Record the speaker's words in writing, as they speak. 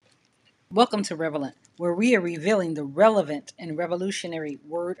Welcome to Relevant, where we are revealing the relevant and revolutionary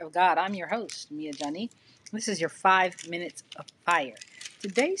Word of God. I'm your host, Mia Jani. This is your 5 minutes of fire.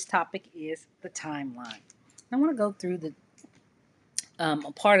 Today's topic is the timeline. I want to go through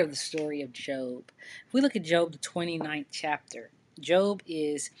a part of the story of Job. If we look at Job, the 29th chapter, Job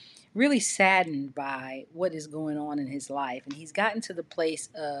is really saddened by what is going on in his life, and he's gotten to the place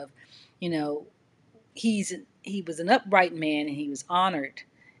of, you know, he was an upright man and he was honored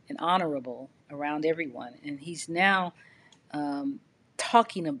and honorable around everyone. And he's now um,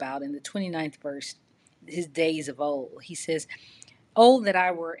 talking about in the 29th verse his days of old. He says, "Oh, that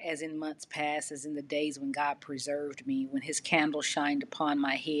I were as in months past, as in the days when God preserved me, when his candle shined upon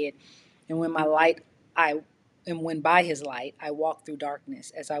my head, and when my light I and when by his light I walked through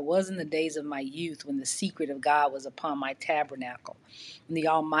darkness, as I was in the days of my youth, when the secret of God was upon my tabernacle, when the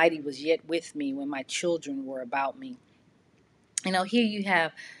Almighty was yet with me, when my children were about me." Here you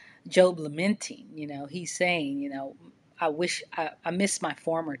have Job lamenting. He's saying, I miss my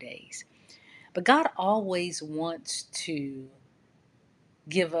former days. But God always wants to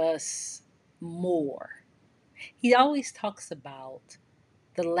give us more. He always talks about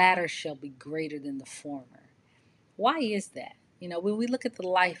the latter shall be greater than the former. Why is that? When we look at the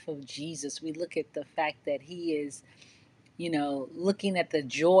life of Jesus, we look at the fact that he is, looking at the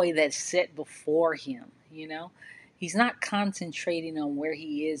joy that's set before him. He's not concentrating on where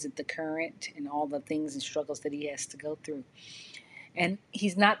he is at the current and all the things and struggles that he has to go through. And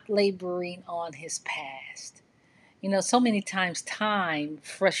he's not laboring on his past. So many times time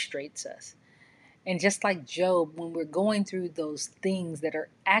frustrates us. And just like Job, when we're going through those things that are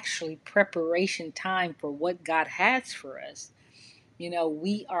actually preparation time for what God has for us,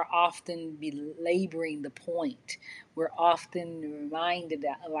 we are often belaboring the point. We're often reminded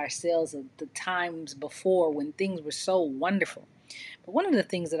of ourselves of the times before when things were so wonderful. But one of the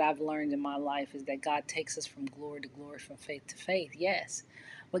things that I've learned in my life is that God takes us from glory to glory, from faith to faith, yes.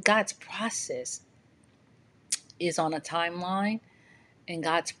 But God's process is on a timeline, and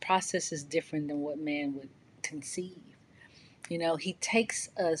God's process is different than what man would conceive. He takes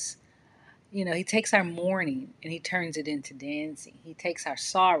us he takes our mourning and he turns it into dancing. He takes our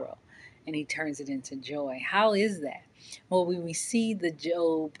sorrow and he turns it into joy. How is that? Well, when we see the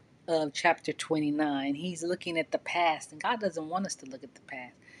Job of chapter 29, he's looking at the past, and God doesn't want us to look at the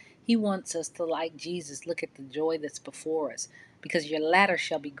past. He wants us to, like Jesus, look at the joy that's before us, because your latter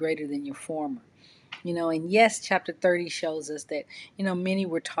shall be greater than your former. And yes, chapter 30 shows us that, many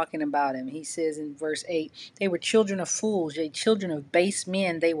were talking about him. He says in verse 8, they were children of fools, yea, children of base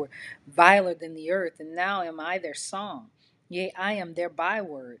men. They were viler than the earth, and now am I their song. Yea, I am their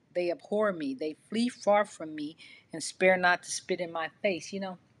byword. They abhor me. They flee far from me and spare not to spit in my face.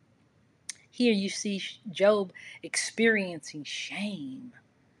 Here you see Job experiencing shame,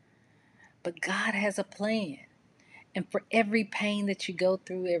 but God has a plan. And for every pain that you go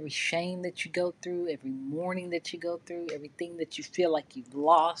through, every shame that you go through, every mourning that you go through, everything that you feel like you've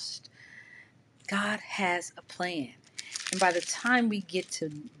lost, God has a plan. And by the time we get to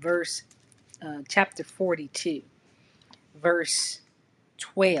chapter 42, verse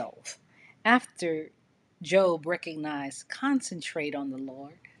 12, after Job recognized, concentrate on the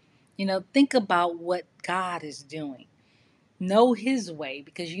Lord, think about what God is doing. Know his way,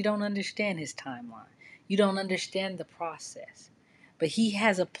 because you don't understand his timeline. You don't understand the process. But he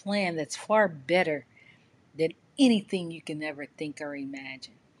has a plan that's far better than anything you can ever think or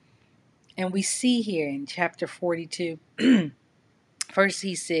imagine. And we see here in chapter 42, first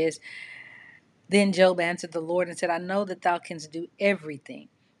he says, then Job answered the Lord and said, I know that thou canst do everything,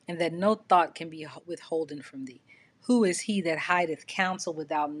 and that no thought can be withholden from thee. Who is he that hideth counsel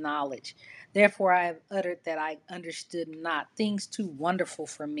without knowledge? Therefore I have uttered that I understood not, things too wonderful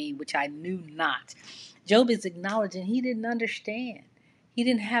for me, which I knew not. Job is acknowledging he didn't understand. He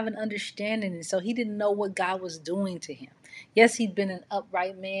didn't have an understanding, and so he didn't know what God was doing to him. Yes, he'd been an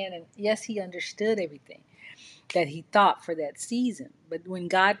upright man, and yes, he understood everything that he thought for that season. But when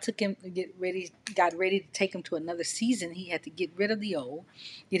God took him got ready to take him to another season, he had to get rid of the old,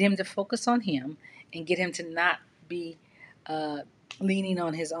 get him to focus on him, and get him to not be uh, leaning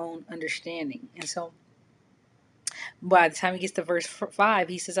on his own understanding. And so by the time he gets to verse 5,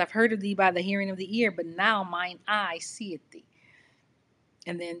 he says, I've heard of thee by the hearing of the ear, but now mine eye seeth thee.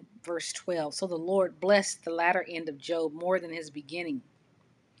 And then verse 12, so the Lord blessed the latter end of Job more than his beginning.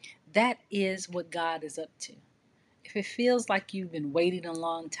 That is what God is up to. If it feels like you've been waiting a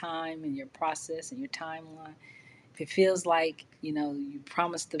long time in your process and your timeline, if it feels like, you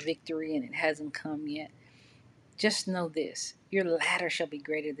promised the victory and it hasn't come yet, just know this: your latter shall be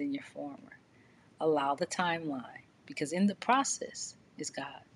greater than your former. Allow the timeline, because in the process is God.